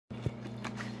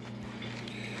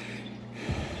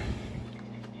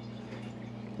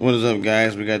What is up,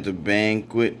 guys? We got the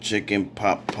banquet chicken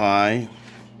pot pie.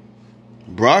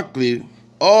 Broccoli.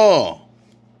 Oh!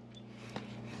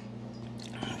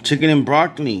 Chicken and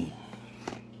broccoli.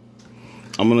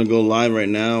 I'm gonna go live right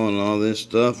now on all this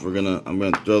stuff. I'm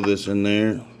gonna throw this in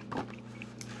there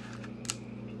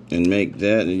and make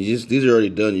that. And these are already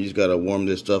done. You just gotta warm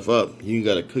this stuff up. You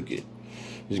gotta cook it.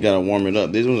 You just gotta warm it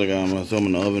up. These ones I'm gonna throw them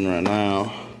in the oven right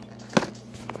now.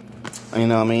 You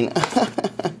know what I mean?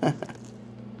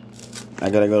 I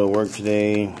gotta go to work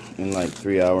today in like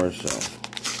 3 hours, so.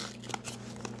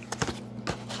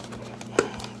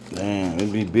 Damn,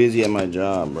 it'd be busy at my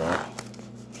job, bro.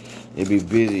 It'd be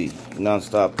busy,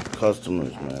 non-stop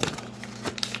customers, man.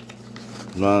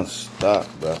 Non-stop,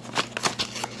 bro.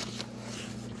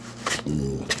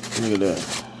 Look at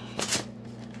that.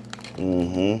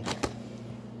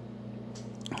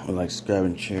 I like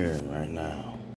grabbing chairs right now.